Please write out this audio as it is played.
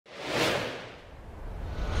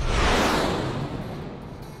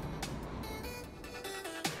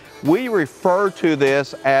We refer to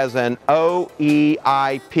this as an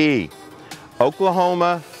OEIP,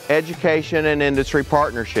 Oklahoma Education and Industry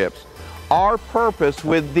Partnerships. Our purpose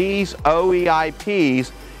with these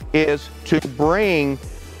OEIPs is to bring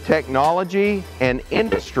technology and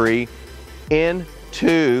industry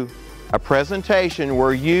into a presentation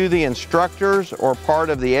where you, the instructors or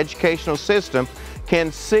part of the educational system,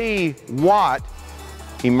 can see what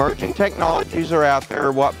emerging technologies are out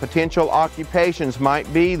there, what potential occupations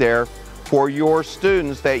might be there for your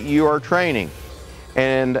students that you are training.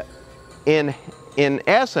 And in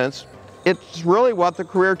essence, it's really what the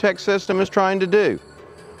career tech system is trying to do.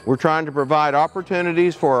 We're trying to provide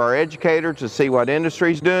opportunities for our educators to see what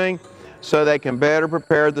industry's doing so they can better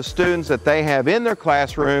prepare the students that they have in their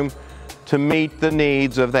classroom to meet the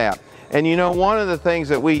needs of that. And you know, one of the things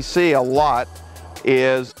that we see a lot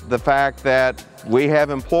is the fact that we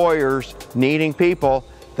have employers needing people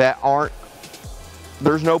that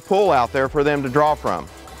there's no pool out there for them to draw from.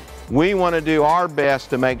 We want to do our best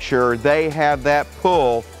to make sure they have that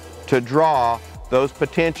pool to draw those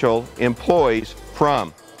potential employees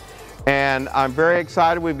from. And I'm very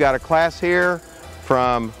excited. We've got a class here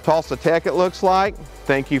from Tulsa Tech, it looks like.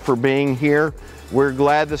 Thank you for being here. We're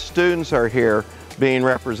glad the students are here being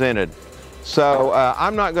represented. So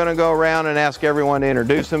I'm not going to go around and ask everyone to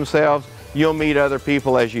introduce themselves. You'll meet other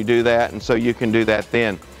people as you do that, and so you can do that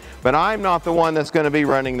then. But I'm not the one that's going to be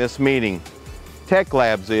running this meeting. Tech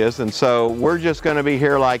Labs is, and so we're just going to be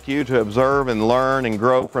here like you to observe and learn and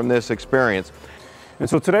grow from this experience. And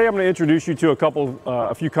so today I'm going to introduce you to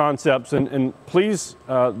a few concepts, and please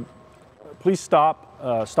stop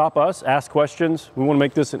us, ask questions. We want to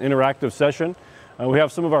make this an interactive session. We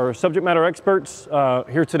have some of our subject matter experts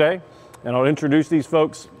here today, and I'll introduce these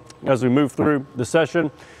folks as we move through the session.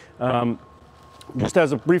 Just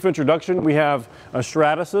as a brief introduction, we have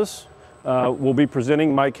Stratasys. We'll be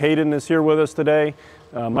presenting. Mike Hayden is here with us today.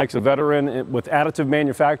 Mike's a veteran with additive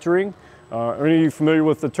manufacturing. Are any of you familiar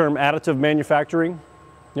with the term additive manufacturing?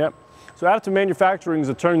 Yep. So additive manufacturing is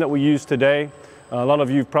a term that we use today. A lot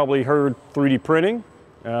of you have probably heard 3D printing.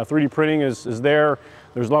 3D printing is there.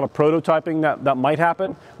 There's a lot of prototyping that might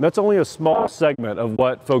happen. That's only a small segment of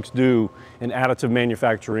what folks do in additive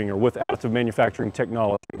manufacturing or with additive manufacturing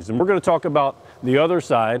technologies. And we're going to talk about the other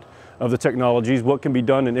side of the technologies, what can be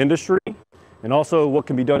done in industry, and also what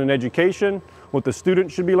can be done in education, what the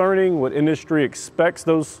student should be learning, what industry expects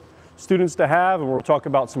those students to have, and we'll talk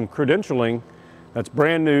about some credentialing that's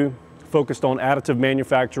brand new, focused on additive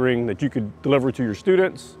manufacturing that you could deliver to your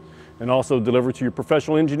students and also deliver to your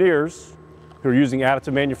professional engineers who are using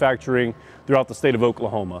additive manufacturing throughout the state of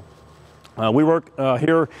Oklahoma. We work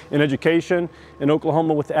here in education in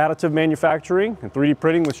Oklahoma with additive manufacturing and 3D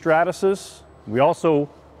printing with Stratasys. We also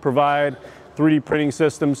provide 3D printing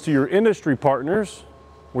systems to your industry partners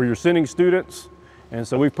where you're sending students. And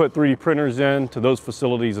so we've put 3D printers into those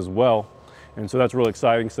facilities as well. And so that's really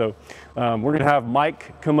exciting. So we're going to have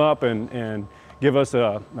Mike come up and give us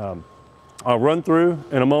a run through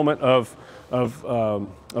in a moment of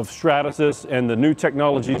Stratasys and the new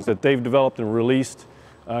technologies that they've developed and released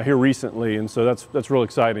here recently. And so that's real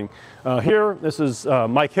exciting. Here, this is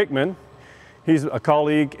Mike Hickman. He's a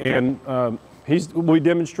colleague, and we'll be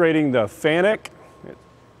demonstrating the FANUC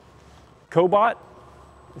cobot.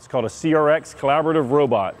 It's called a CRX collaborative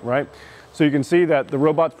robot, right? So you can see that the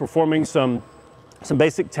robot's performing some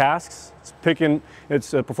basic tasks.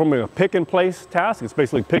 It's performing a pick and place task. It's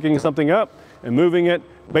basically picking something up and moving it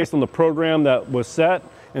based on the program that was set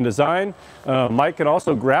and designed. Mike can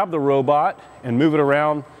also grab the robot and move it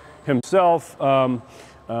around himself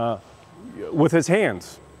with his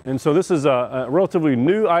hands. And so this is a relatively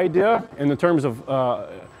new idea in the terms of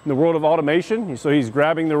in the world of automation. So he's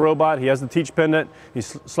grabbing the robot, he has the teach pendant,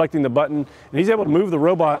 he's selecting the button, and he's able to move the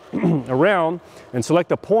robot around and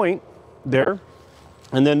select a point there,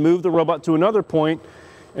 and then move the robot to another point,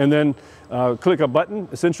 and then click a button,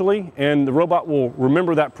 essentially, and the robot will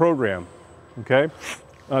remember that program, okay?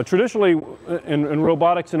 Traditionally, in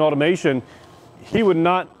robotics and automation, he would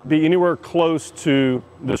not be anywhere close to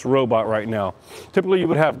this robot right now. Typically, you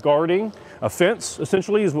would have guarding. A fence,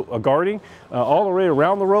 essentially, is a guarding all the way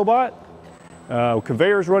around the robot,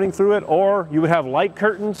 conveyors running through it, or you would have light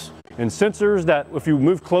curtains and sensors that if you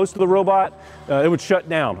move close to the robot, it would shut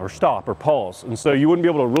down or stop or pause. And so you wouldn't be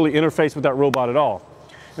able to really interface with that robot at all.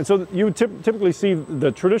 And so you would typically see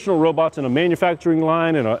the traditional robots in a manufacturing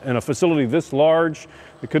line in a facility this large.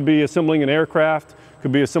 It could be assembling an aircraft,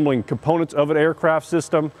 could be assembling components of an aircraft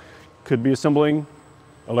system, could be assembling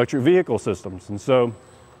electric vehicle systems. And so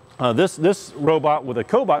this robot with a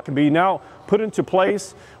cobot can be now put into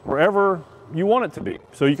place wherever you want it to be.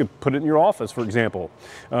 So you could put it in your office, for example.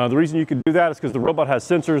 The reason you can do that is because the robot has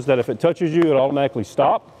sensors that if it touches you, it automatically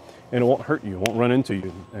stop, and it won't hurt you, it won't run into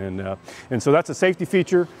you. And so that's a safety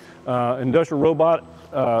feature. Industrial robot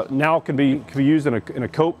now can be used in a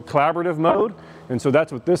collaborative mode, and so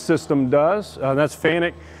that's what this system does. That's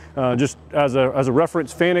FANUC. Just as a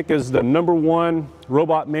reference, FANUC is the #1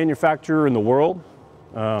 robot manufacturer in the world.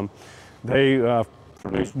 They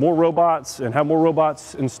produce more robots and have more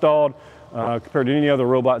robots installed compared to any other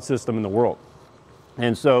robot system in the world.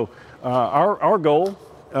 And so our goal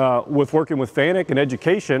with working with FANUC and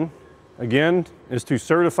education, again, is to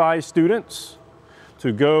certify students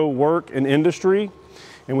to go work in industry.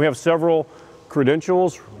 And we have several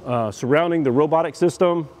credentials surrounding the robotic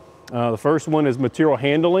system. The first one is material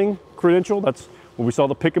handling credential. That's where we saw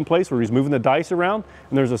the pick and place where he's moving the dice around.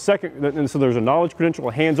 And there's a second, and so there's a knowledge credential,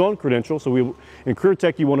 a hands-on credential. So in Career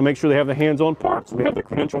Tech, you want to make sure they have the hands-on part. So we have the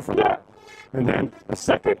credential for that. And then the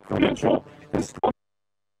second credential is,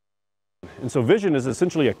 and so vision is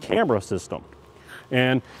essentially a camera system.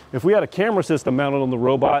 And if we had a camera system mounted on the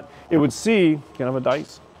robot, it would see, can I have a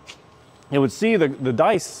dice? It would see the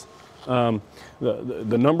dice, the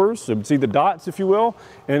numbers, it would see the dots, if you will,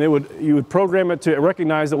 and you would program it to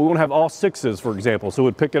recognize that we want to have all 6s, for example. So it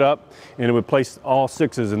would pick it up and it would place all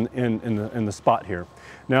 6s in the spot here.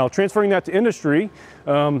 Now, transferring that to industry,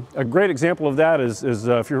 a great example of that is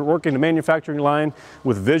if you're working a manufacturing line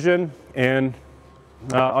with vision, and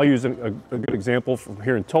I'll use a good example from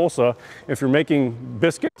here in Tulsa. If you're making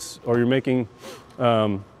biscuits or you're making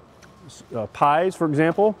pies, for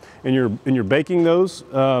example, and you're baking those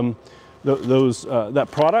that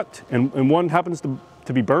product, and one happens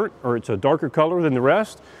to be burnt or it's a darker color than the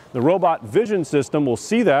rest, the robot vision system will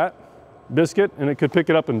see that biscuit and it could pick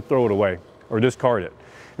it up and throw it away or discard it.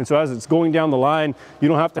 And so as it's going down the line, you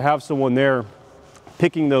don't have to have someone there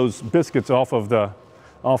picking those biscuits off of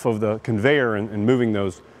the conveyor and moving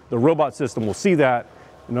those. The robot system will see that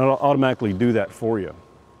and it'll automatically do that for you.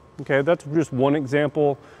 Okay, that's just one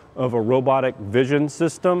example of a robotic vision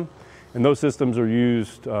system, and those systems are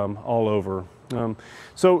used all over.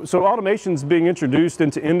 So automation is being introduced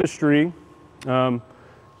into industry to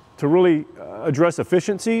really address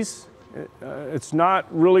efficiencies. It's not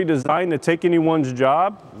really designed to take anyone's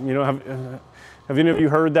job. You know, have any of you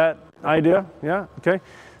heard that idea? Yeah, okay.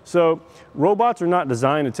 So robots are not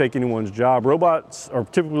designed to take anyone's job. Robots are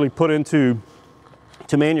typically put into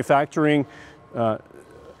manufacturing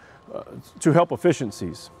to help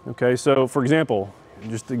efficiencies. Okay, so for example,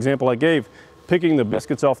 just the example I gave, picking the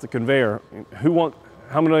biscuits off the conveyor.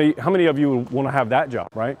 How many of you want to have that job,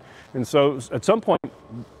 right? And so at some point,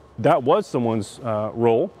 that was someone's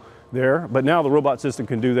role there, but now the robot system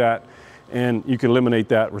can do that, and you can eliminate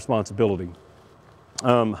that responsibility.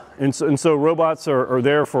 And so robots are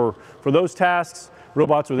there for those tasks.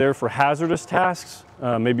 Robots are there for hazardous tasks.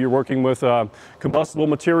 Maybe you're working with combustible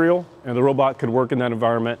material, and the robot could work in that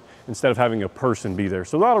environment instead of having a person be there.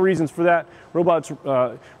 So a lot of reasons for that. Robots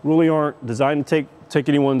really aren't designed to take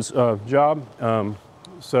anyone's job.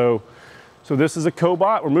 So this is a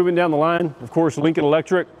cobot. We're moving down the line. Of course, Lincoln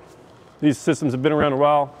Electric. These systems have been around a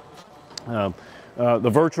while. The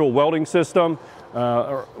virtual welding system,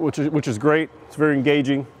 which is great. It's very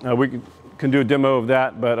engaging. We can do a demo of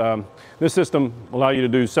that, but this system will allow you to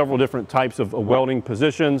do several different types of welding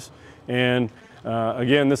positions. And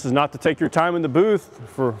again, this is not to take your time in the booth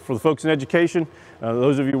for the folks in education.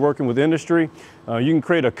 Those of you working with industry, you can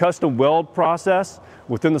create a custom weld process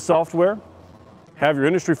within the software, have your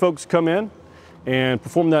industry folks come in and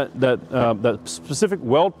perform that specific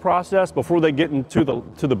weld process before they get into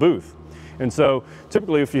the booth. And so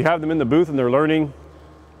typically if you have them in the booth and they're learning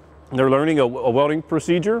a welding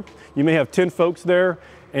procedure, you may have 10 folks there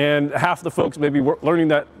and half the folks may be learning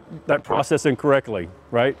that process incorrectly,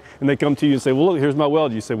 right? And they come to you and say, well, look, here's my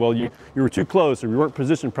weld. You say, well, you were too close or you weren't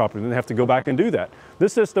positioned properly. And they have to go back and do that.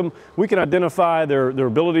 This system, we can identify their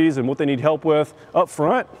abilities and what they need help with up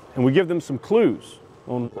front, and we give them some clues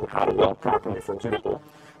on how to weld properly. For example,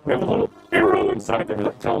 we have a little arrow inside there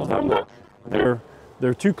that tells them that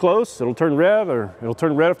they're too close, it'll turn red, or it'll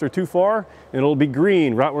turn red if they're too far, and it'll be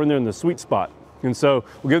green right when they're in the sweet spot. And so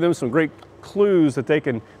we'll give them some great clues that they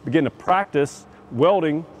can begin to practice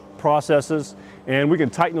welding processes, and we can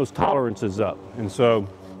tighten those tolerances up. And so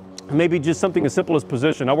maybe just something as simple as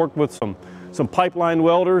position. I worked with some pipeline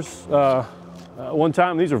welders one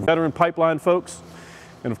time. These are veteran pipeline folks,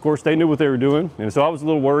 and of course they knew what they were doing. And so I was a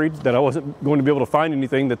little worried that I wasn't going to be able to find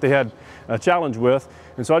anything that they had a challenge with.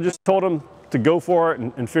 And so I just told them to go for it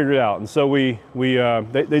and figure it out. And so they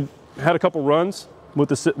had a couple runs with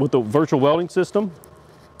the virtual welding system,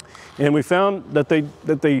 And we found that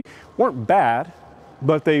they weren't bad,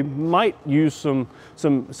 but they might use some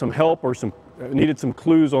help, or needed some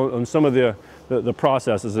clues on some of the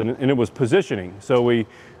processes, and it was positioning. So it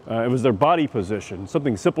was their body position,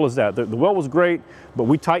 something simple as that. The weld was great, but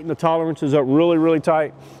we tightened the tolerances up really, really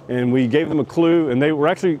tight, and we gave them a clue, and they were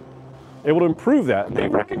actually able to improve that, and they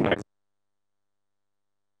recognized.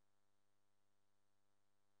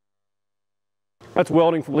 That's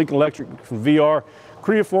welding from Lincoln Electric, from VR.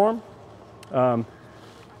 Creaform,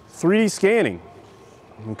 3D scanning.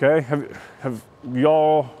 Okay, have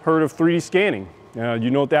y'all heard of 3D scanning? You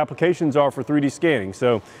know what the applications are for 3D scanning.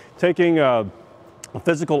 So taking a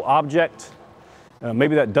physical object,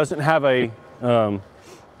 maybe that doesn't have a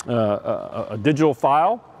digital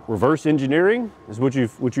file, reverse engineering is what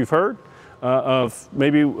you've heard of,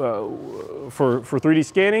 maybe for 3D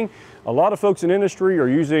scanning. A lot of folks in industry are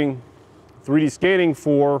using 3D scanning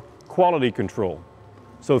for quality control.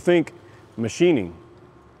 So think machining.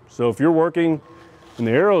 So if you're working in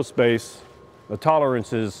the aerospace, the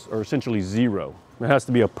tolerances are essentially 0. It has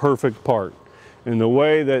to be a perfect part. And the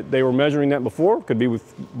way that they were measuring that before could be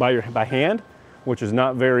by hand, which is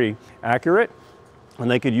not very accurate. And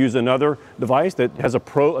they could use another device that has a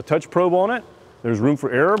touch probe on it. There's room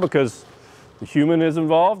for error because the human is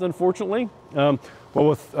involved, unfortunately. Well,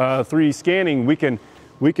 with 3D scanning, we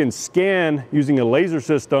can scan using a laser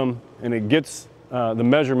system, and it gets the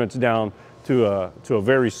measurements down to a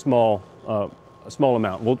very small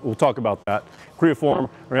amount. We'll talk about that. Creaform,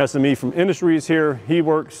 our SME from industry, is here. He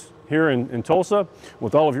works here in Tulsa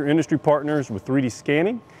with all of your industry partners with 3D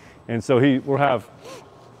scanning, and so we'll have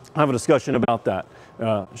a discussion about that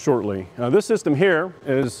shortly. This system here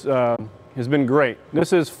has been great.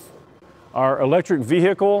 This is our electric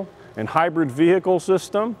vehicle and hybrid vehicle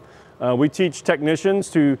system. We teach technicians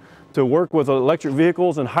to work with electric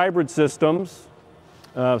vehicles and hybrid systems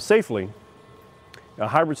safely. A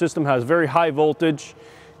hybrid system has very high voltage,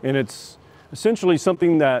 and it's essentially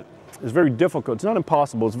something that is very difficult. It's not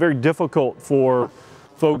impossible. It's very difficult for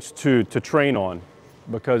folks to train on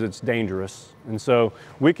because it's dangerous. And so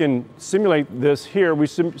we can simulate this here. We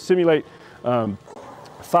simulate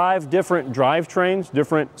 5 different drivetrains,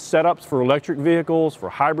 different setups for electric vehicles, for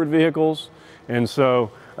hybrid vehicles. And so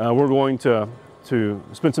we're going to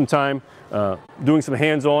spend some time doing some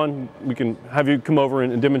hands-on. We can have you come over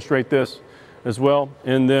and demonstrate this as well.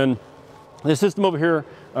 And then this system over here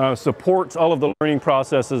supports all of the learning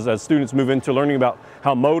processes as students move into learning about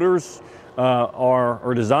how motors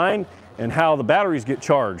are designed and how the batteries get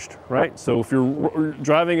charged, right? So if you're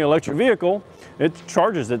driving an electric vehicle, it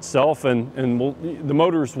charges itself, and the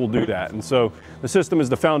motors will do that. And so the system is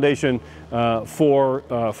the foundation for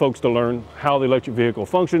folks to learn how the electric vehicle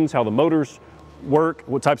functions, how the motors work,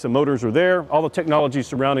 what types of motors are there, all the technology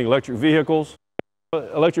surrounding electric vehicles.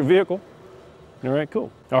 Electric vehicle, all right,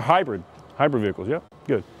 cool. Or hybrid vehicles, yeah,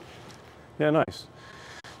 good. Yeah, nice.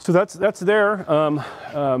 So that's there,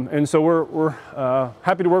 and so we're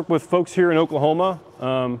happy to work with folks here in Oklahoma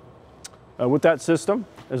with that system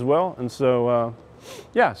as well. And so,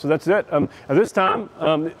 yeah, so that's it. At this time,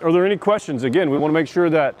 are there any questions? Again, we want to make sure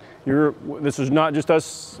that this is not just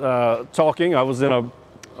us talking. I was in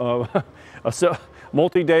a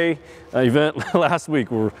multi-day event last week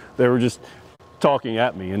where they were just talking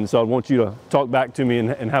at me, and so I want you to talk back to me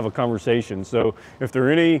and have a conversation. So if there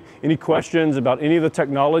are any questions about any of the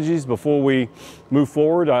technologies before we move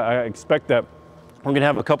forward, I expect that we're going to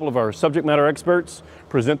have a couple of our subject matter experts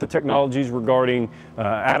present the technologies regarding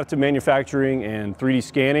additive manufacturing and 3D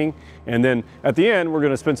scanning, and then at the end we're going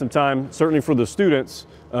to spend some time, certainly for the students,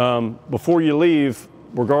 before you leave,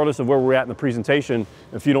 regardless of where we're at in the presentation.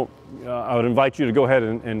 If you don't, I would invite you to go ahead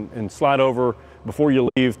and slide over before you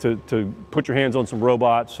leave to put your hands on some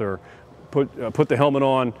robots, or put the helmet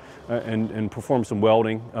on and perform some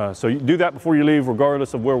welding. So you do that before you leave,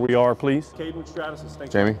 regardless of where we are, please. Cable Stratus,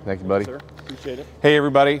 thanks. Jamie, thank you, buddy. Yes, sir. Appreciate it. Hey,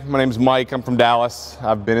 everybody. My name's Mike. I'm from Dallas.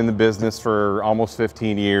 I've been in the business for almost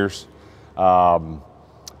 15 years.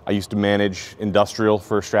 I used to manage industrial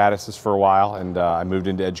for Stratasys for a while, and I moved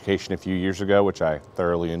into education a few years ago, which I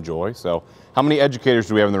thoroughly enjoy. So how many educators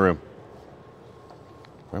do we have in the room?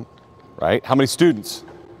 Right? How many students?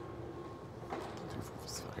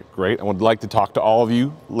 Great. I would like to talk to all of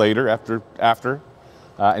you later after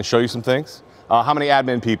and show you some things. How many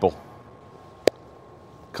admin people?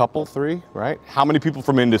 Couple, 3, right? How many people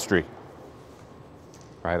from industry?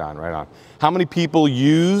 Right on, right on. How many people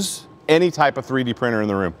use any type of 3D printer in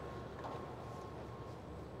the room?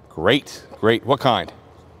 Great, great. What kind?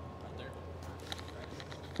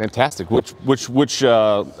 Fantastic. Which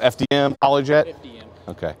FDM, PolyJet? FDM.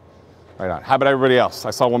 Okay. Right on. How about everybody else?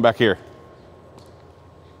 I saw one back here.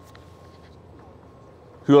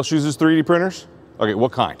 Who else uses 3D printers? Okay,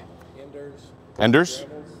 what kind? Enders,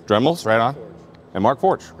 Dremels, right on. And Mark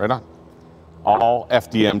Forge, right on. All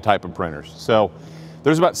FDM type of printers. So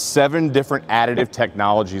there's about 7 different additive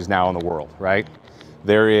technologies now in the world, right?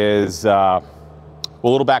 There is, well, a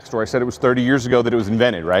little backstory. I said it was 30 years ago that it was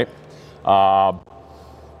invented, right?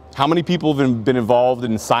 How many people have been involved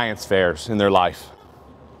in science fairs in their life?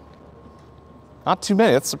 Not too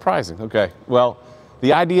many, that's surprising. Okay, well,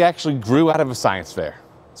 the idea actually grew out of a science fair.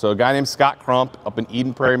 So a guy named Scott Crump up in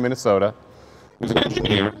Eden Prairie, Minnesota, who's an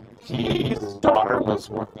engineer. His daughter was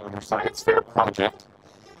working on her science fair project,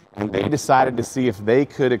 and they decided to see if they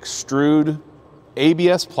could extrude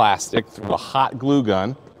ABS plastic through a hot glue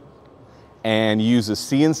gun and use a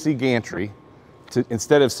CNC gantry to,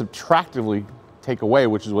 instead of subtractively take away,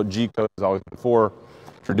 which is what G-code has always been for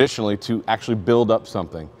traditionally, to actually build up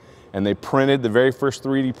something. And they printed, the very first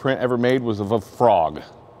 3D print ever made was of a frog.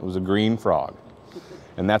 It was a green frog.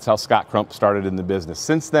 And that's how Scott Crump started in the business.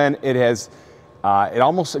 Since then, it has, it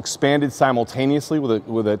almost expanded simultaneously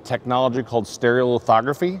with a technology called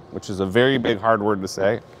stereolithography, which is a very big hard word to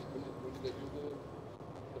say.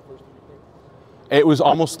 It was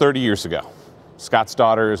almost 30 years ago. Scott's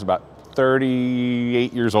daughter is about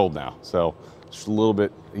 38 years old now, so just a little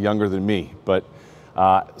bit younger than me. But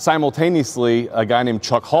simultaneously, a guy named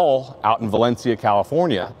Chuck Hull out in Valencia,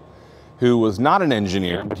 California, who was not an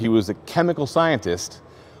engineer, but he was a chemical scientist,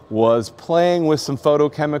 was playing with some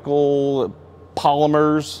photochemical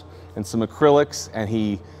polymers and some acrylics, and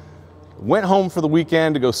he went home for the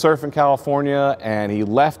weekend to go surf in California, and he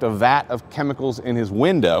left a vat of chemicals in his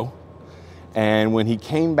window, and when he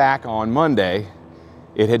came back on Monday,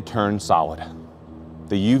 it had turned solid.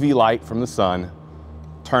 The UV light from the sun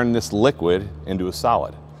turned this liquid into a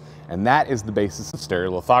solid. And that is the basis of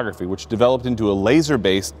stereolithography, which developed into a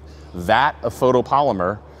laser-based vat of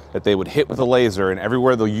photopolymer that they would hit with a laser, and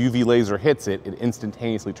everywhere the UV laser hits it, it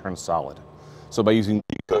instantaneously turns solid. So by using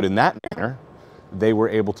G-code in that manner, they were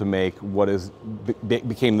able to make what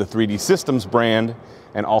became the 3D Systems brand,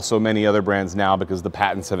 and also many other brands now because the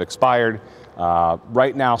patents have expired.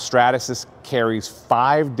 Right now, Stratasys carries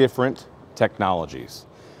 5 different technologies.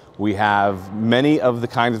 We have many of the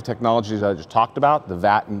kinds of technologies I just talked about, the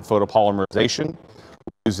vat and photopolymerization.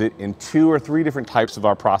 We use it in 2 or 3 different types of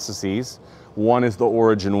our processes. One is the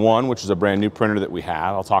Origin 1, which is a brand new printer that we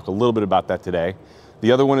have. I'll talk a little bit about that today.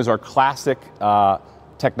 The other one is our classic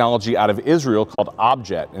technology out of Israel called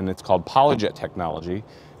Objet, and it's called Polyjet technology.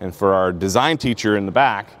 And for our design teacher in the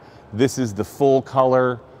back, this is the full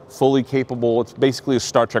color, fully capable, it's basically a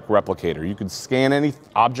Star Trek replicator. You can scan any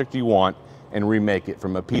object you want and remake it,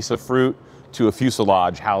 from a piece of fruit to a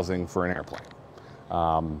fuselage housing for an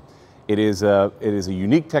airplane. It is a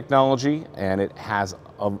unique technology, and it has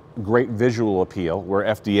a great visual appeal, where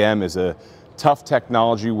FDM is a tough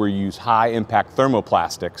technology where you use high impact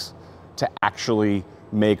thermoplastics to actually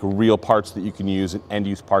make real parts that you can use and end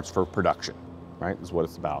use parts for production, right? Is what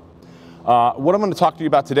it's about. What I'm going to talk to you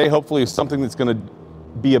about today, hopefully, is something that's going to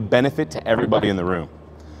be a benefit to everybody in the room.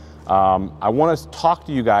 I want to talk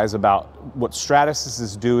to you guys about what Stratasys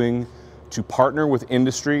is doing to partner with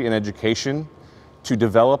industry and education to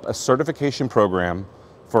develop a certification program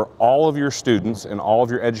for all of your students and all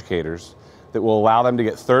of your educators that will allow them to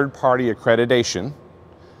get third-party accreditation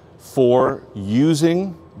for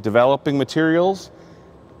using, developing materials,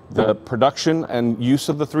 the production and use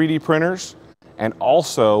of the 3D printers, and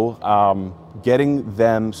also getting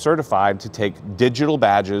them certified to take digital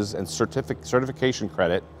badges and certification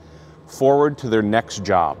credit forward to their next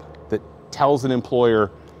job that tells an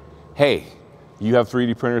employer, hey, you have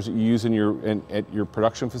 3D printers that you use at your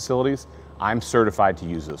production facilities. I'm certified to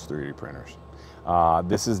use those 3D printers.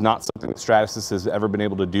 This is not something that Stratasys has ever been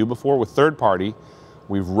able to do before with third party.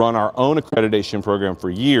 We've run our own accreditation program for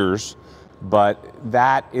years, but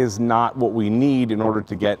that is not what we need in order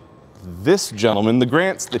to get this gentleman the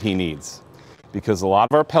grants that he needs. Because a lot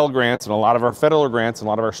of our Pell grants and a lot of our federal grants and a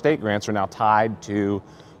lot of our state grants are now tied to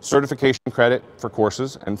certification credit for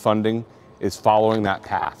courses, and funding is following that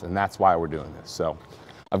path, and that's why we're doing this. So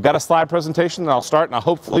I've got a slide presentation that I'll start, and I'll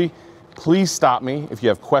hopefully, please stop me if you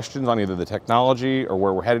have questions on either the technology or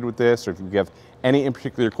where we're headed with this, or if you have any in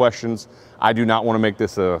particular questions. I do not want to make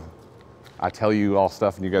this I tell you all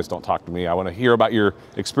stuff and you guys don't talk to me. I want to hear about your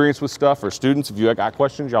experience with stuff, or students. If you got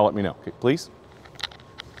questions, y'all let me know, okay, please.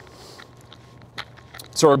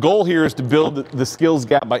 So our goal here is to build the skills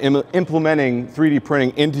gap by implementing 3D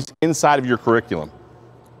printing inside of your curriculum.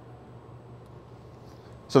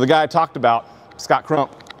 So the guy I talked about, Scott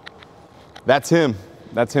Crump, that's him.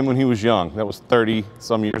 That's him when he was young. That was 30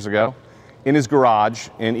 some years ago, in his garage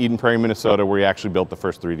in Eden Prairie, Minnesota, where he actually built the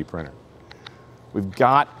first 3D printer. we've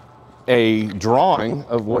got a drawing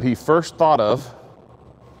of what he first thought of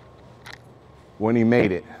when he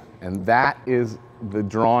made it. And that is the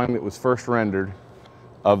drawing that was first rendered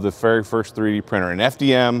of the very first 3D printer. An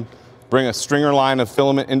FDM, bring a stringer line of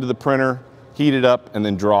filament into the printer, heat it up, and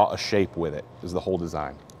then draw a shape with it, is the whole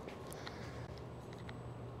design.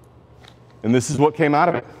 And this is what came out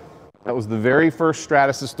of it. That was the very first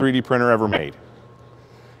Stratasys 3D printer ever made.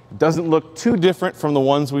 It doesn't look too different from the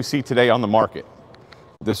ones we see today on the market.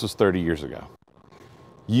 This was 30 years ago.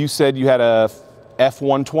 You said you had a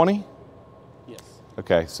F120? Yes.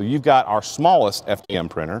 Okay, so you've got our smallest FDM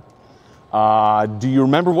printer. Do you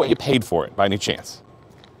remember what you paid for it by any chance?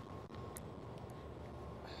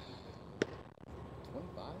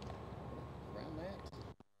 25, around that.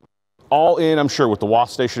 All in, I'm sure, with the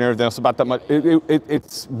wash station and everything else, about that much.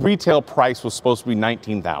 Its retail price was supposed to be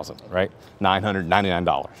 $19,000, right?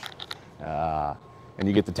 $999. And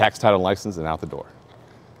you get the tax, title, and license, and out the door.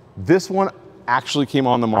 This one actually came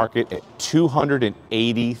on the market at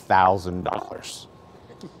 $280,000.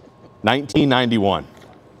 1991.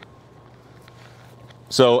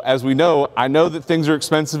 So as we know, I know that things are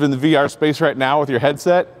expensive in the VR space right now with your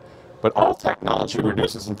headset, but all technology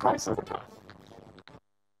reduces in price over time.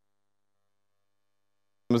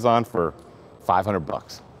 Amazon for 500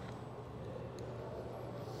 bucks.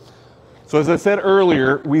 So as I said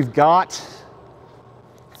earlier, we've got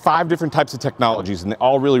 5 different types of technologies, and they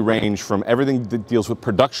all really range from everything that deals with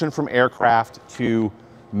production from aircraft to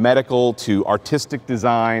medical to artistic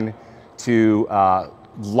design to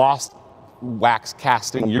lost wax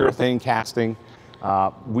casting, urethane casting.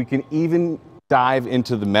 We can even dive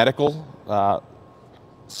into the medical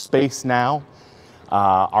space now.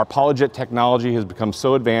 Our PolyJet technology has become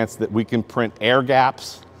so advanced that we can print air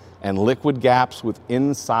gaps and liquid gaps with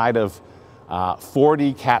inside of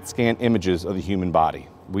 4D CAT scan images of the human body.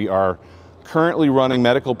 We are currently running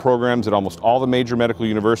medical programs at almost all the major medical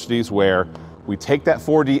universities where we take that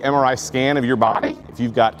 4D MRI scan of your body, if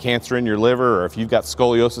you've got cancer in your liver or if you've got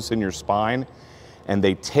scoliosis in your spine, and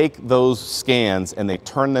they take those scans and they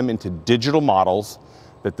turn them into digital models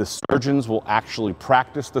that the surgeons will actually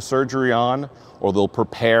practice the surgery on, or they'll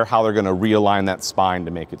prepare how they're going to realign that spine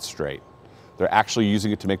to make it straight. They're actually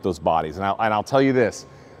using it to make those bodies. And I'll tell you this,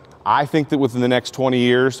 I think that within the next 20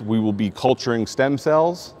 years, we will be culturing stem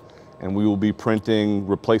cells and we will be printing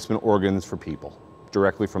replacement organs for people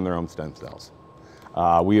directly from their own stem cells.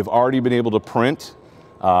 We have already been able to print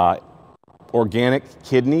organic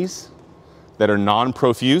kidneys that are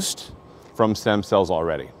non-profused from stem cells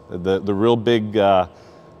already. The real big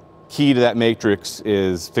key to that matrix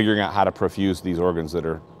is figuring out how to profuse these organs that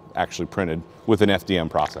are actually printed with an FDM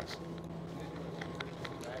process.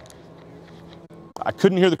 I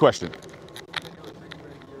couldn't hear the question.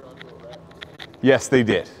 Yes, they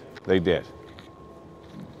did. They did.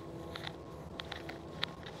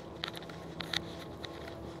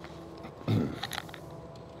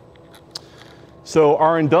 So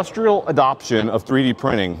our industrial adoption of 3D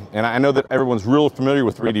printing, and I know that everyone's real familiar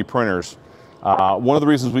with 3D printers, one of the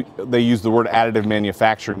reasons they use the word additive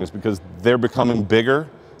manufacturing is because they're becoming bigger,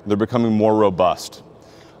 they're becoming more robust.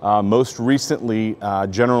 Most recently,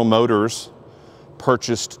 General Motors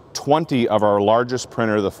purchased 20 of our largest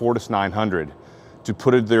printer, the Fortis 900, to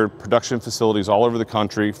put in their production facilities all over the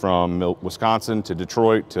country, from Wisconsin to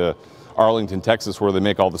Detroit to Arlington, Texas, where they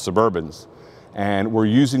make all the Suburbans. And we're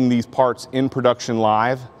using these parts in production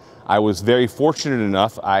live. I was very fortunate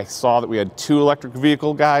enough, I saw that we had 2 electric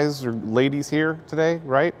vehicle guys or ladies here today,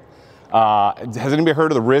 right? Has anybody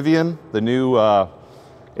heard of the Rivian? The new,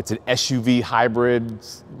 it's an SUV hybrid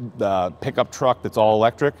pickup truck that's all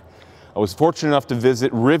electric. I was fortunate enough to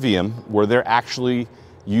visit Rivian, where they're actually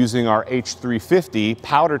using our H350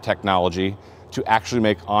 powder technology to actually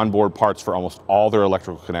make onboard parts for almost all their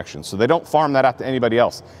electrical connections. So they don't farm that out to anybody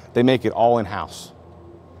else. They make it all in-house.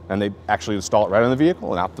 And they actually install it right on the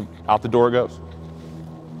vehicle, and out the door it goes.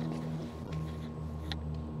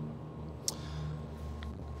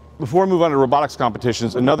 Before we move on to robotics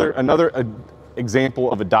competitions, another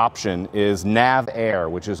example of adoption is Nav Air,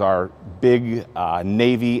 which is our big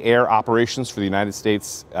Navy air operations for the United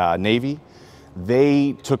States Navy.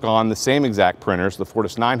 They took on the same exact printers, the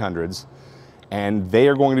Fortis 900s, and they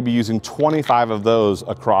are going to be using 25 of those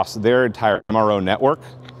across their entire MRO network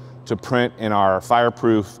to print in our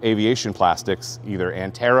fireproof aviation plastics, either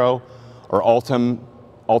Antero or Ultim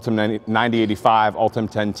 9085, Ultim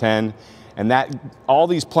 1010. And all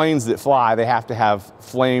these planes that fly, they have to have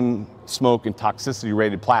flame, smoke, and toxicity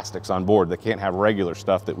rated plastics on board. They can't have regular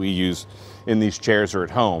stuff that we use in these chairs or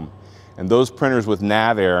at home. And those printers with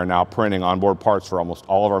Nav Air are now printing onboard parts for almost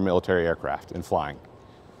all of our military aircraft and flying.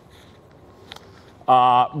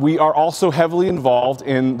 We are also heavily involved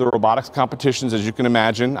in the robotics competitions, as you can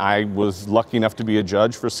imagine. I was lucky enough to be a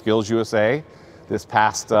judge for Skills USA this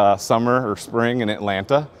past summer or spring in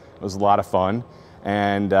Atlanta. It was a lot of fun.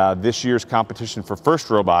 And this year's competition for FIRST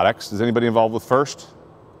Robotics, is anybody involved with FIRST?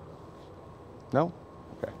 No?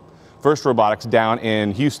 Okay. FIRST Robotics down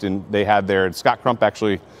in Houston, they had their, Scott Crump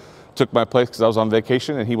actually took my place because I was on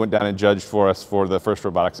vacation, and he went down and judged for us for the FIRST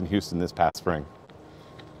Robotics in Houston this past spring.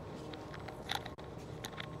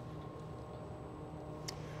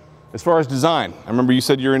 As far as design, I remember you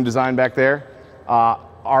said you're in design back there.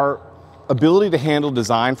 Our ability to handle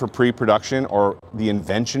design for pre-production or the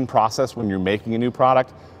invention process when you're making a new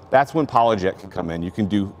product, that's when PolyJet can come in. You can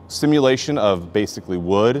do simulation of basically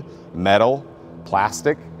wood, metal,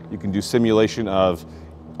 plastic. You can do simulation of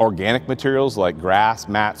organic materials like grass,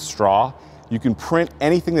 mats, straw. You can print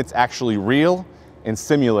anything that's actually real and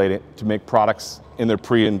simulate it to make products in their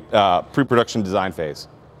pre-production design phase.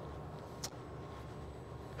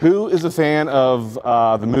 Who is a fan of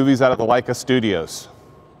the movies out of the Leica studios?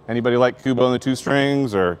 Anybody like Kubo and the Two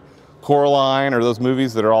Strings or Coraline or those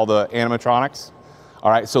movies that are all the animatronics? All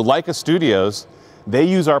right, so Leica Studios, they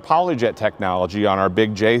use our PolyJet technology on our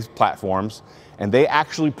Big J platforms, and they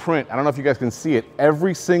actually print, I don't know if you guys can see it,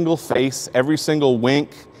 every single face, every single wink,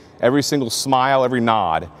 every single smile, every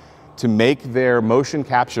nod to make their motion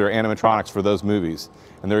capture animatronics for those movies.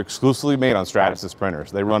 And they're exclusively made on Stratasys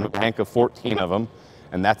printers. They run a bank of 14 of them,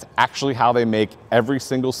 and that's actually how they make every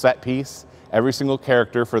single set piece, every single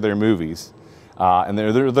character for their movies. And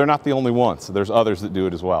they're not the only ones, so there's others that do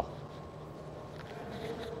it as well.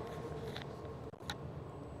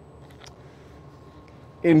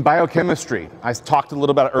 In biochemistry, I talked a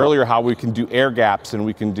little about earlier how we can do air gaps and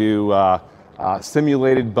we can do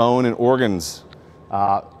simulated bone and organs.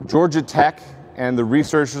 Georgia Tech and the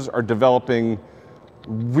researchers are developing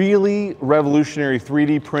really revolutionary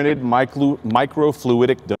 3D printed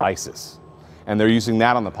microfluidic devices. And they're using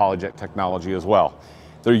that on the PolyJet technology as well.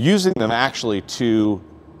 They're using them actually to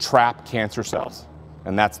trap cancer cells.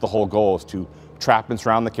 And that's the whole goal, is to trap and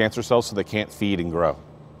surround the cancer cells so they can't feed and grow.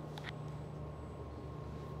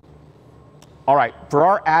 All right, for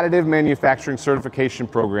our additive manufacturing certification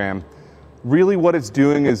program, really what it's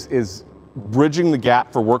doing is bridging the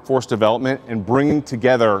gap for workforce development and bringing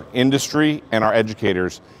together industry and our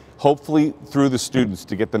educators, hopefully through the students,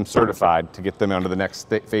 to get them certified, to get them onto the next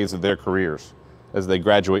phase of their careers as they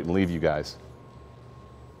graduate and leave you guys.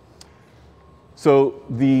 So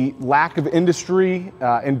the lack of industry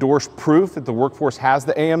endorsed proof that the workforce has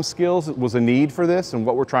the AM skills was a need for this and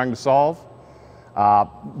what we're trying to solve.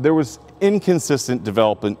 There was inconsistent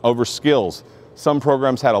development over skills. Some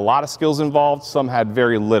programs had a lot of skills involved, some had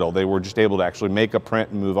very little. They were just able to actually make a print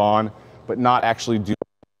and move on, but not actually do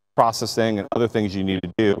processing and other things you need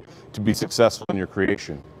to do to be successful in your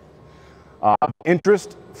creation.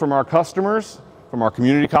 Interest from our customers, from our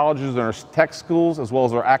community colleges and our tech schools, as well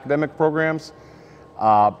as our academic programs.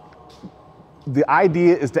 The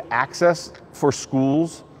idea is to access for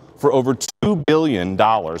schools for over $2 billion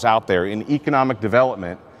out there in economic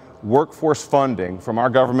development, workforce funding from our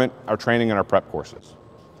government, our training, and our prep courses.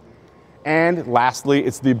 And lastly,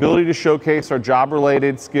 it's the ability to showcase our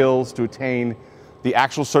job-related skills to attain the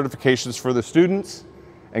actual certifications for the students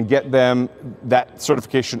and get them that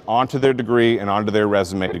certification onto their degree and onto their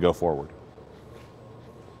resume to go forward.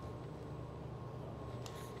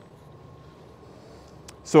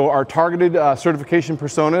 So our targeted certification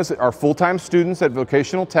personas are full-time students at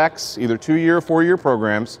vocational techs, either 2-year or 4-year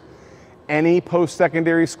programs, any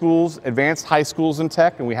post-secondary schools, advanced high schools in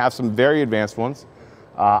tech, and we have some very advanced ones.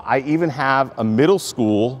 I even have a middle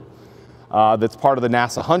school that's part of the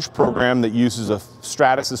NASA Hunch program that uses a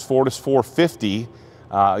Stratasys Fortis 450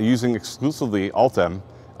 using exclusively Ultem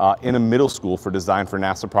in a middle school for design for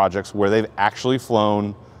NASA projects where they've actually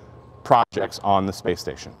flown projects on the space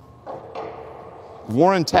station.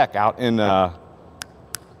 Warren Tech out in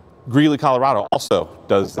Greeley, Colorado also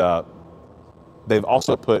does, they've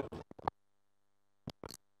also put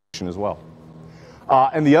as well.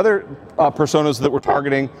 And the other personas that we're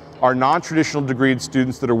targeting are non-traditional degreed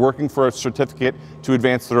students that are working for a certificate to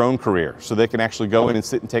advance their own career. So they can actually go in and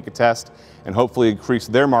sit and take a test and hopefully increase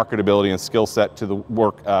their marketability and skill set to the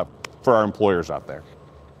work for our employers out there.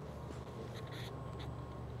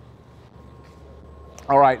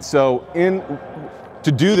 All right, so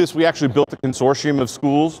to do this, we actually built a consortium of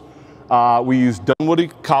schools. We used Dunwoody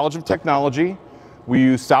College of Technology, we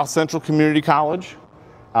used South Central Community College,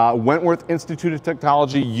 Wentworth Institute of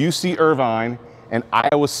Technology, UC Irvine, and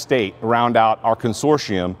Iowa State round out our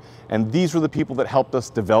consortium. And these were the people that helped us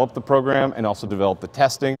develop the program and also develop the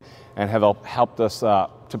testing and have helped us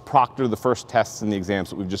to proctor the first tests and the exams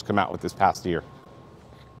that we've just come out with this past year.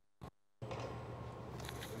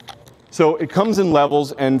 So it comes in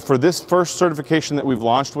levels, and for this first certification that we've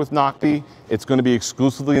launched with NOCTI, it's going to be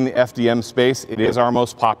exclusively in the FDM space. It is our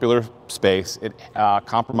most popular space. It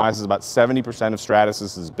compromises about 70% of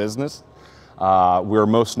Stratus's business. We're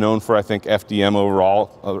most known for, I think, FDM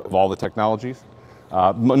overall of all the technologies.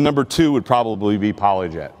 Number 2 would probably be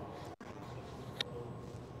PolyJet.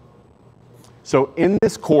 So in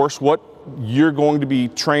this course, what you're going to be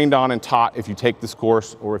trained on and taught if you take this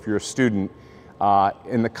course or if you're a student,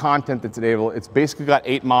 in the content that's enabled, it's basically got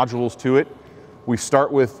 8 modules to it. We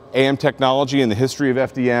start with AM technology and the history of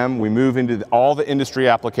FDM. We move into all the industry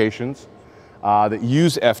applications that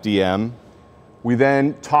use FDM. We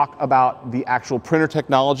then talk about the actual printer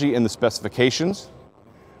technology and the specifications.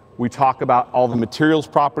 We talk about all the materials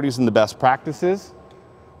properties and the best practices.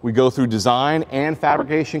 We go through design and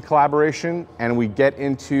fabrication collaboration, and we get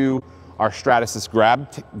into our Stratus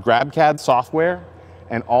GrabCAD software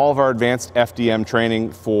and all of our advanced FDM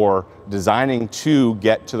training for designing to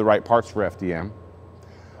get to the right parts for FDM.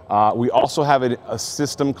 We also have a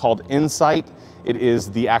system called Insight. It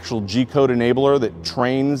is the actual G-code enabler that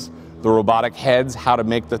trains the robotic heads how to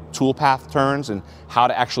make the toolpath turns and how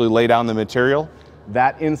to actually lay down the material.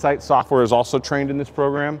 That Insight software is also trained in this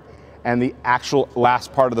program. And the actual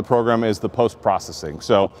last part of the program is the post-processing.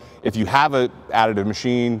 So if you have an additive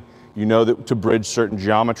machine, you know that to bridge certain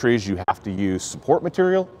geometries, you have to use support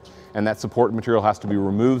material, and that support material has to be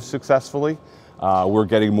removed successfully. We're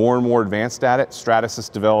getting more and more advanced at it. Stratus has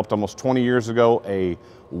developed almost 20 years ago a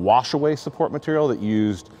wash-away support material that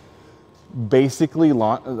used basically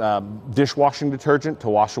dishwashing detergent to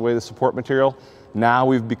wash away the support material. Now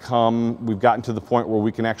we've gotten to the point where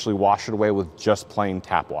we can actually wash it away with just plain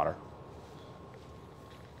tap water.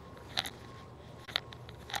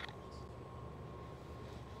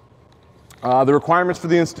 The requirements for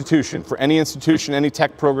the institution, for any institution, any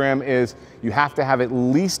tech program, is you have to have at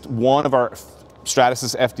least one of our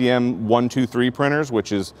Stratus FDM 123 printers,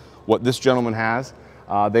 which is what this gentleman has.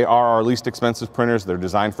 They are our least expensive printers. They're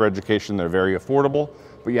designed for education. They're very affordable,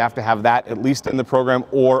 but you have to have that at least in the program,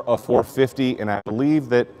 or a 450, and I believe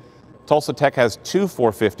that Tulsa Tech has 2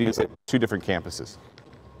 450s at 2 different campuses.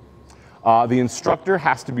 The instructor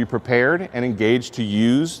has to be prepared and engaged to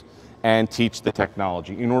use and teach the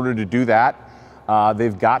technology. In order to do that,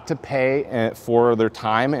 they've got to pay for their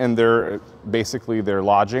time and basically their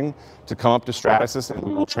lodging to come up to Stratus, and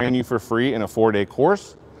we will train you for free in a 4-day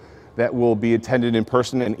course that will be attended in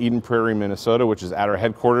person in Eden Prairie, Minnesota, which is at our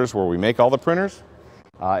headquarters where we make all the printers.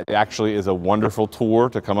 It actually is a wonderful tour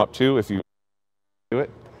to come up to if you do it.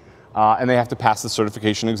 And they have to pass the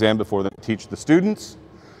certification exam before they teach the students.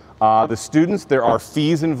 There are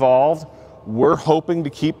fees involved. We're hoping to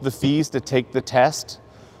keep the fees to take the test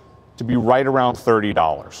to be right around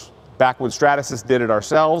 $30. Back when Stratus did it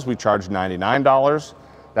ourselves, we charged $99.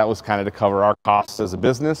 That was kind of to cover our costs as a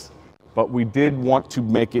business, but we did want to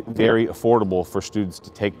make it very affordable for students to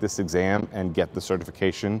take this exam and get the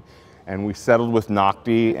certification. And we settled with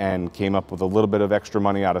NOCTI and came up with a little bit of extra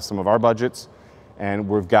money out of some of our budgets, and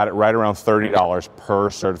we've got it right around $30 per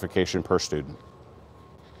certification per student.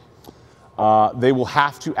 They will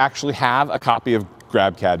have to actually have a copy of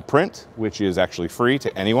GrabCAD Print, which is actually free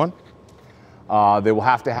to anyone. They will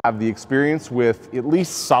have to have the experience with at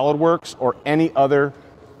least SolidWorks or any other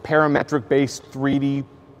parametric-based 3D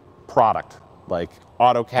product, like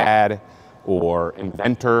AutoCAD or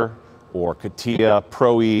Inventor or CATIA,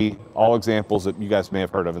 Pro-E, all examples that you guys may have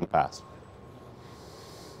heard of in the past.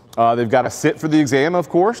 They've got to sit for the exam, of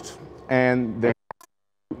course, and they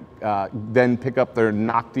then pick up their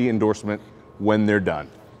NOCTI endorsement when they're done.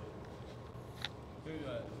 Who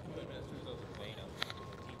administers those exams?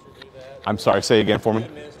 Does the teacher do that? I'm sorry, say again for me. Who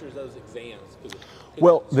administers those exams?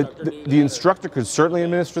 Well, the instructor could certainly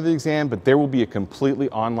administer the exam, but there will be a completely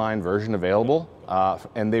online version available,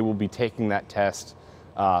 and they will be taking that test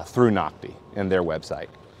through NOCTI and their website.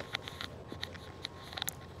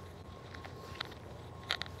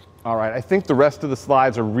 All right, I think the rest of the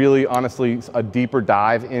slides are really, honestly, a deeper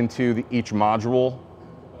dive into each module.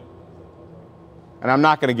 And I'm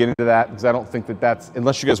not going to get into that because I don't think that's,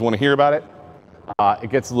 unless you guys want to hear about it,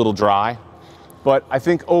 it gets a little dry. But I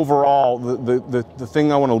think overall, the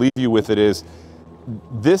thing I want to leave you with it is,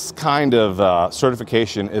 this kind of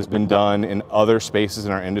certification has been done in other spaces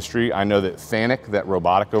in our industry. I know that Fanuc, that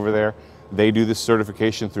robotic over there, they do this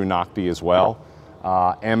certification through NOCTI as well.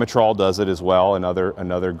 Amatrol does it as well,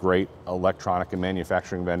 another great electronic and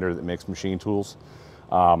manufacturing vendor that makes machine tools.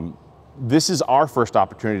 This is our first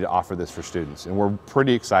opportunity to offer this for students, and we're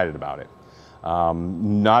pretty excited about it.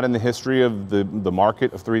 Not in the history of the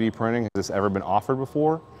market of 3D printing has this ever been offered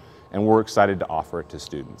before, and we're excited to offer it to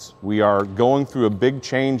students. We are going through a big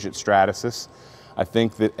change at Stratasys. I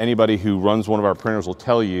think that anybody who runs one of our printers will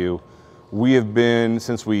tell you, we have been,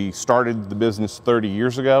 since we started the business 30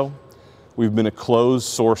 years ago, we've been a closed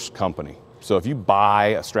source company. So if you buy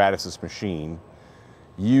a Stratasys machine,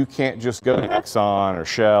 you can't just go to Exxon or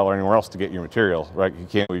Shell or anywhere else to get your material, right? You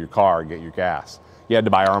can't go to your car and get your gas. You had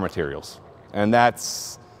to buy our materials. And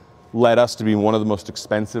that's led us to be one of the most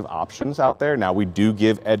expensive options out there. Now, we do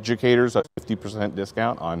give educators a 50%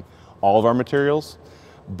 discount on all of our materials,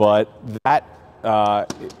 but that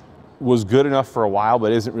was good enough for a while,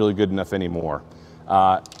 but isn't really good enough anymore.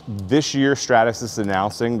 This year, Stratasys is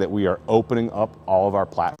announcing that we are opening up all of our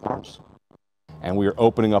platforms, and we are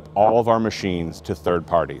opening up all of our machines to third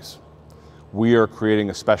parties. We are creating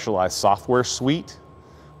a specialized software suite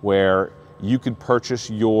where you could purchase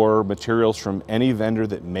your materials from any vendor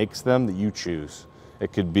that makes them that you choose.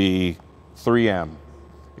 It could be 3M,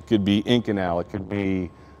 it could be Inconel, it could be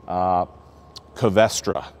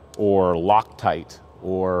Covestra or Loctite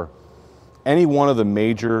or any one of the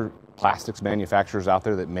major plastics manufacturers out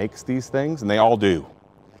there that makes these things, and they all do.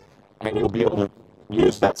 And you'll be able to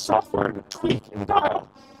use that software to tweak and dial.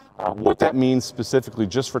 What that means specifically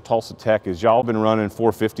just for Tulsa Tech is y'all been running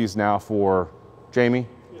 450s now for, Jamie,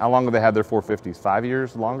 how long have they had their 450s? 5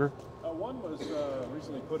 years, longer? One was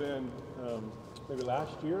recently put in maybe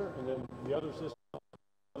last year, and then the other system, the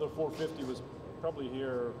other 450 was probably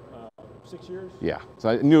here 6 years? Yeah, so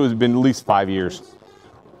I knew it had been at least 5 years.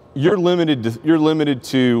 You're limited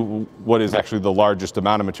to what is actually the largest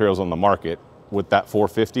amount of materials on the market with that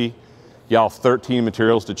 450. Y'all have 13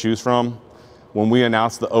 materials to choose from. When we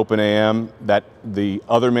announced the Open AM, that the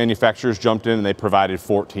other manufacturers jumped in and they provided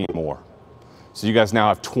 14 more. So you guys now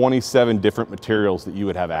have 27 different materials that you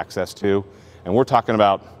would have access to. And we're talking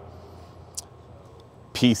about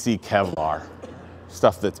PC Kevlar,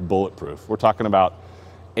 stuff that's bulletproof. We're talking about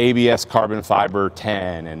ABS carbon fiber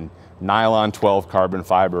 10 and nylon 12 carbon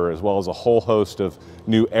fiber, as well as a whole host of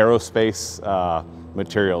new aerospace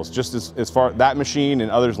materials. Just as far, that machine and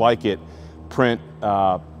others like it print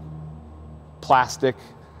plastic,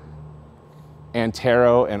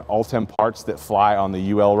 Antero and Ultem parts that fly on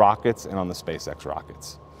the UL rockets and on the SpaceX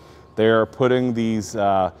rockets. They're putting these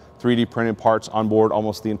 3D printed parts on board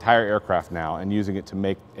almost the entire aircraft now and using it to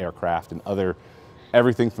make aircraft and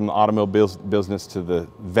everything from the automobile business to the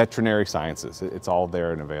veterinary sciences. It's all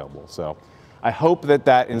there and available. So I hope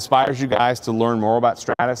that inspires you guys to learn more about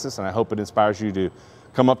Stratasys, and I hope it inspires you to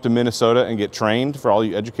come up to Minnesota and get trained. For all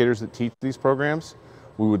you educators that teach these programs,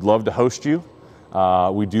 we would love to host you.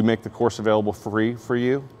 We do make the course available free for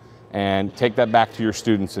you, and take that back to your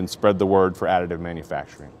students and spread the word for additive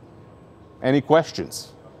manufacturing. Any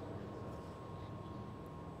questions?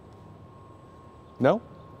 No?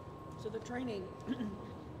 So the training,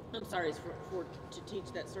 I'm sorry, is to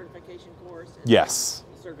teach that certification course? Yes.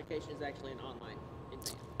 The certification is actually an online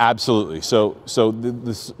exam. Absolutely. So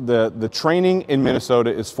the training in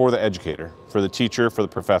Minnesota is for the educator, for the teacher, for the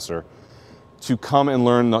professor, to come and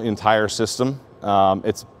learn the entire system.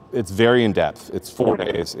 It's very in depth. It's 4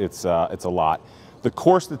 days. It's a lot. The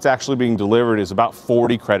course that's actually being delivered is about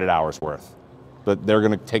 40 credit hours worth that they're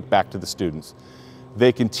going to take back to the students.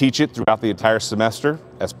 They can teach it throughout the entire semester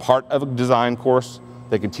as part of a design course.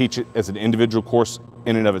 They can teach it as an individual course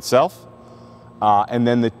in and of itself. And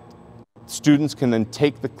then the students can then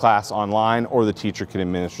take the class online, or the teacher can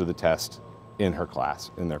administer the test in their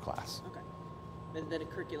class. Okay. And then a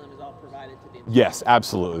curriculum is all provided to them? Yes,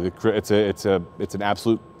 absolutely. It's an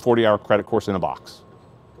absolute 40-hour credit course in a box.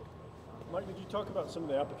 Mike, did you talk about some of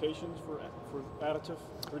the applications for additive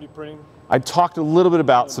 3D printing? I talked a little bit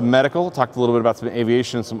about some medical, talked a little bit about some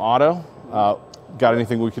aviation and some auto. Got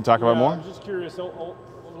anything we can talk about more? I'm just curious.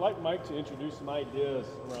 I'd like Mike to introduce some ideas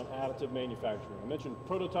around additive manufacturing. I mentioned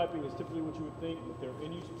prototyping is typically what you would think, but there are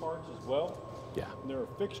in-use parts as well. Yeah. And there are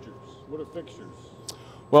fixtures. What are fixtures?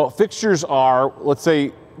 Well, fixtures are, let's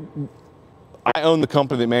say, I own the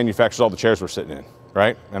company that manufactures all the chairs we're sitting in,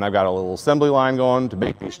 right? And I've got a little assembly line going to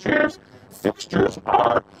make these chairs. Fixtures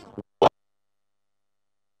are,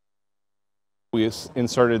 we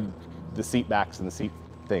inserted the seat backs and the seat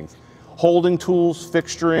things. Holding tools,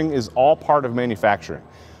 fixturing is all part of manufacturing.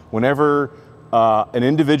 Whenever an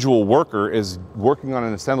individual worker is working on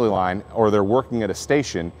an assembly line, or they're working at a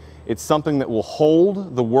station, it's something that will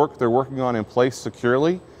hold the work they're working on in place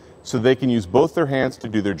securely so they can use both their hands to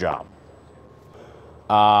do their job.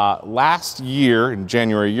 Last year, in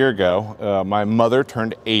January a year ago, my mother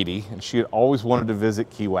turned 80, and she had always wanted to visit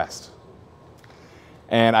Key West.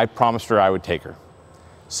 And I promised her I would take her.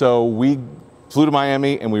 So we flew to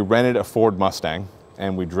Miami and we rented a Ford Mustang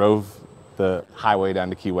and we drove the highway down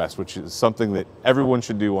to Key West, which is something that everyone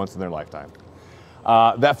should do once in their lifetime.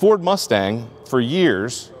 That Ford Mustang, for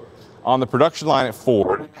years, on the production line at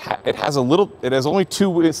Ford, it has only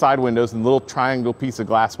 2 side windows and a little triangle piece of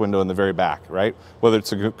glass window in the very back, right? Whether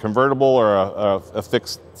it's a convertible or a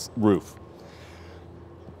fixed roof.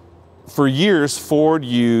 For years, Ford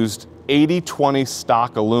used 80-20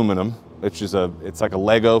 stock aluminum, which is it's like a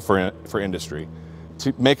Lego for industry,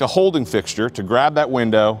 to make a holding fixture, to grab that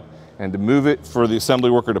window and to move it for the assembly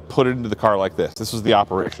worker to put it into the car like this. This was the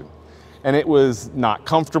operation. And it was not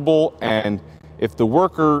comfortable, and if the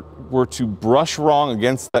worker were to brush wrong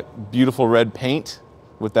against that beautiful red paint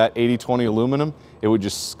with that 80-20 aluminum, it would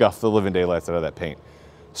just scuff the living daylights out of that paint.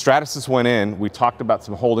 Stratasys went in, we talked about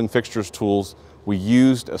some holding fixtures tools. We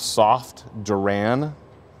used a soft Duran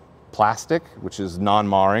plastic, which is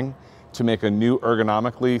non-marring, to make a new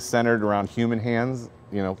ergonomically centered around human hands,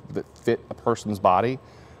 that fit a person's body,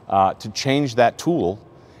 to change that tool.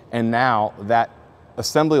 And now that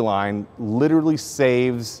assembly line literally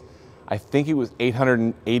saves, I think it was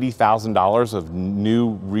 $880,000 of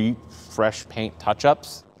new refresh paint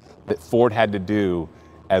touch-ups that Ford had to do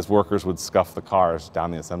as workers would scuff the cars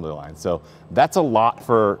down the assembly line. So that's a lot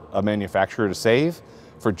for a manufacturer to save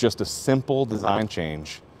for just a simple design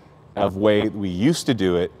change of way we used to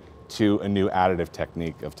do it to a new additive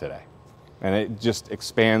technique of today. And it just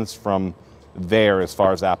expands from there as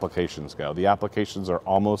far as applications go. The applications are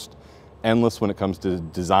almost endless when it comes to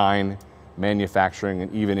design, manufacturing,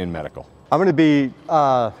 and even in medical. I'm going to be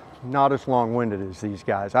not as long-winded as these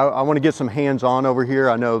guys. I want to get some hands-on over here.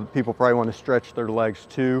 I know people probably want to stretch their legs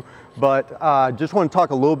too, but just want to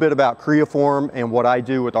talk a little bit about Creaform and what I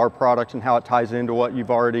do with our products and how it ties into what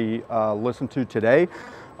you've already listened to today.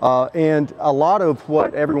 And a lot of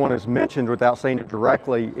what everyone has mentioned, without saying it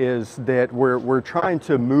directly, is that we're trying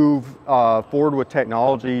to move forward with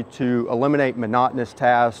technology to eliminate monotonous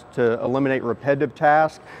tasks, to eliminate repetitive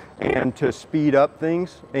tasks, and to speed up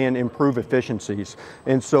things and improve efficiencies.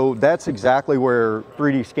 And so that's exactly where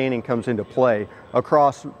 3D scanning comes into play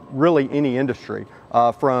across really any industry,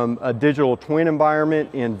 from a digital twin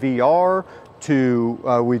environment in VR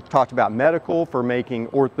to, we've talked about medical for making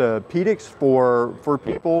orthopedics for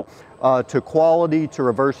people, to quality, to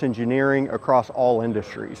reverse engineering across all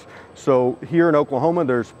industries. So here in Oklahoma,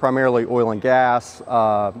 there's primarily oil and gas,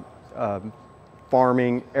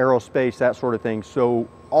 farming, aerospace, that sort of thing. So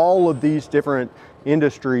all of these different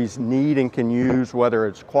industries need and can use, whether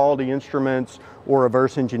it's quality instruments or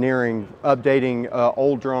reverse engineering, updating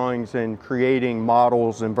old drawings and creating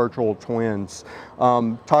models and virtual twins.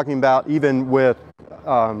 Talking about even with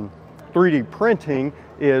 3D printing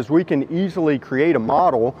is we can easily create a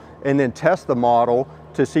model and then test the model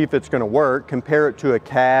to see if it's going to work, compare it to a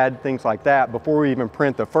CAD, things like that, before we even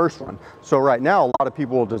print the first one. So right now, a lot of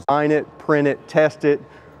people will design it, print it, test it,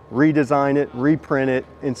 redesign it, reprint it,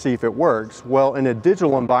 and see if it works. Well, in a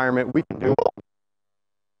digital environment, we can do all.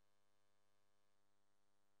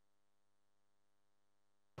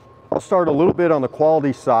 I'll start a little bit on the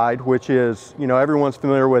quality side, which is, everyone's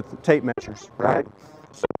familiar with tape measures, right?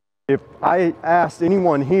 So if I asked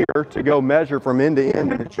anyone here to go measure from end to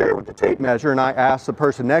end in a chair with the tape measure, and I asked the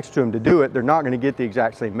person next to him to do it, they're not going to get the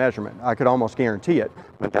exact same measurement. I could almost guarantee it.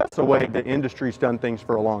 But that's the way the industry's done things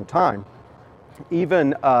for a long time.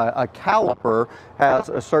 Even a caliper has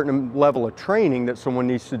a certain level of training that someone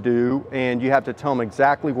needs to do, and you have to tell them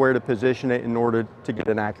exactly where to position it in order to get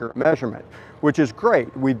an accurate measurement, which is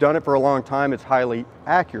great. We've done it for a long time. It's highly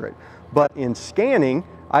accurate. But in scanning,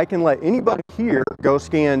 I can let anybody here go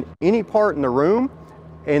scan any part in the room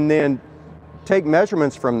and then take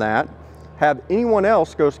measurements from that, have anyone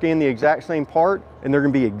else go scan the exact same part, and they're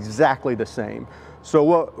going to be exactly the same. So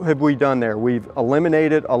what have we done there? We've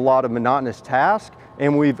eliminated a lot of monotonous tasks,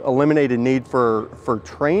 and we've eliminated need for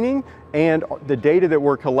training, and the data that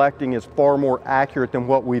we're collecting is far more accurate than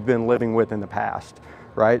what we've been living with in the past,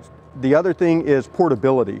 right? The other thing is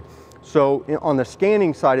portability. So on the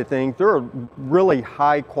scanning side of things, there are really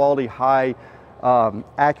high quality, high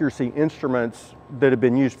accuracy instruments that have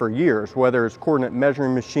been used for years, whether it's coordinate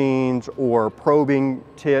measuring machines or probing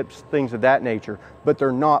tips, things of that nature, but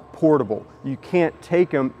they're not portable. You can't take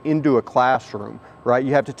them into a classroom, right?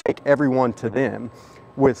 You have to take everyone to them.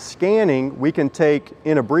 With scanning, we can take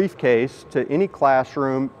in a briefcase to any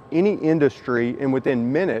classroom, any industry, and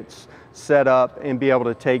within minutes set up and be able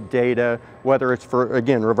to take data, whether it's for,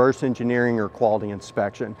 again, reverse engineering or quality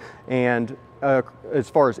inspection. And as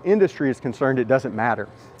far as industry is concerned, it doesn't matter,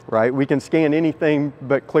 right? We can scan anything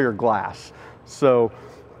but clear glass. So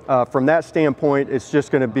From that standpoint, it's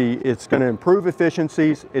going to improve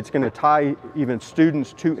efficiencies. It's going to tie even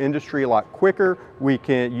students to industry a lot quicker.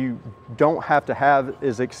 You don't have to have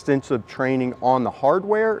as extensive training on the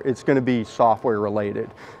hardware. It's going to be software related.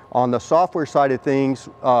 On the software side of things,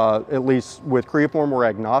 at least with Creaform, we're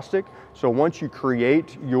agnostic. So once you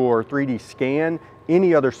create your 3D scan,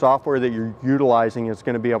 any other software that you're utilizing is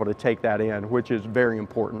going to be able to take that in, which is very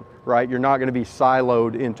important, right? You're not going to be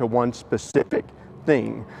siloed into one specific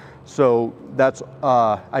thing. So that's,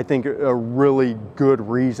 I think, a really good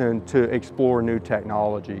reason to explore new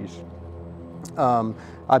technologies.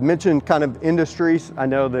 I've mentioned kind of industries. I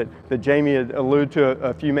know that Jamie had alluded to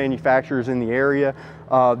a few manufacturers in the area.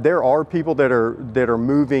 There are people that are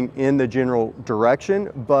moving in the general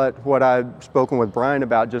direction, but what I've spoken with Brian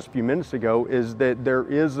about just a few minutes ago is that there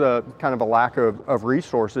is a kind of a lack of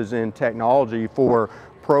resources in technology for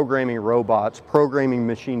programming robots, programming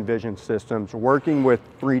machine vision systems, working with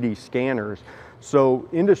 3D scanners. So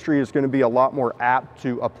industry is going to be a lot more apt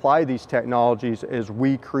to apply these technologies as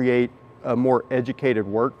we create a more educated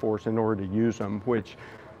workforce in order to use them, which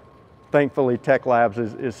thankfully Tech Labs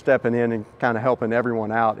is stepping in and kind of helping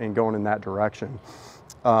everyone out and going in that direction.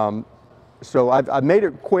 So I've made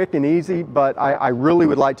it quick and easy, but I really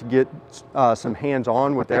would like to get some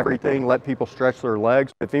hands-on with everything, let people stretch their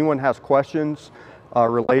legs. If anyone has questions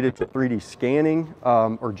related to 3D scanning,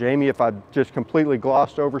 or Jamie, if I've just completely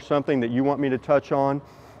glossed over something that you want me to touch on,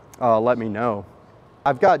 let me know.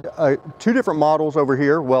 I've got two different models over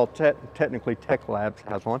here. Well, technically Tech Labs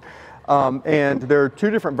has one. And there are two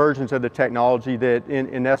different versions of the technology that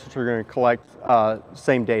in essence are going to collect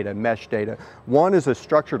same data, mesh data. One is a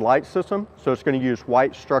structured light system, so it's going to use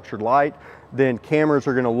white structured light. Then cameras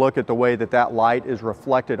are going to look at the way that light is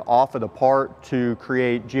reflected off of the part to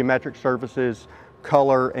create geometric surfaces,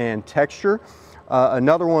 color, and texture.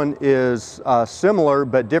 Another one is similar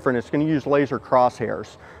but different. It's going to use laser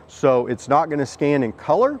crosshairs. So it's not going to scan in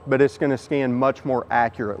color, but it's going to scan much more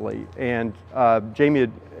accurately. And Jamie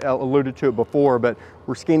had alluded to it before, but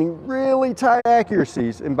we're scanning really tight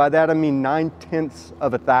accuracies. And by that I mean 9/10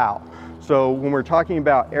 of a thou. So when we're talking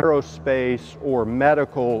about aerospace or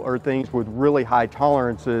medical or things with really high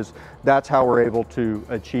tolerances, that's how we're able to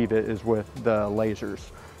achieve it, is with the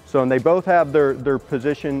lasers. So, and they both have their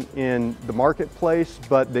position in the marketplace,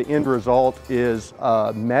 but the end result is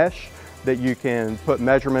mesh that you can put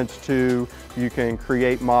measurements to, you can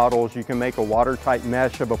create models, you can make a watertight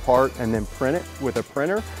mesh of a part and then print it with a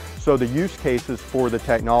printer. So the use cases for the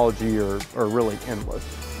technology are really endless.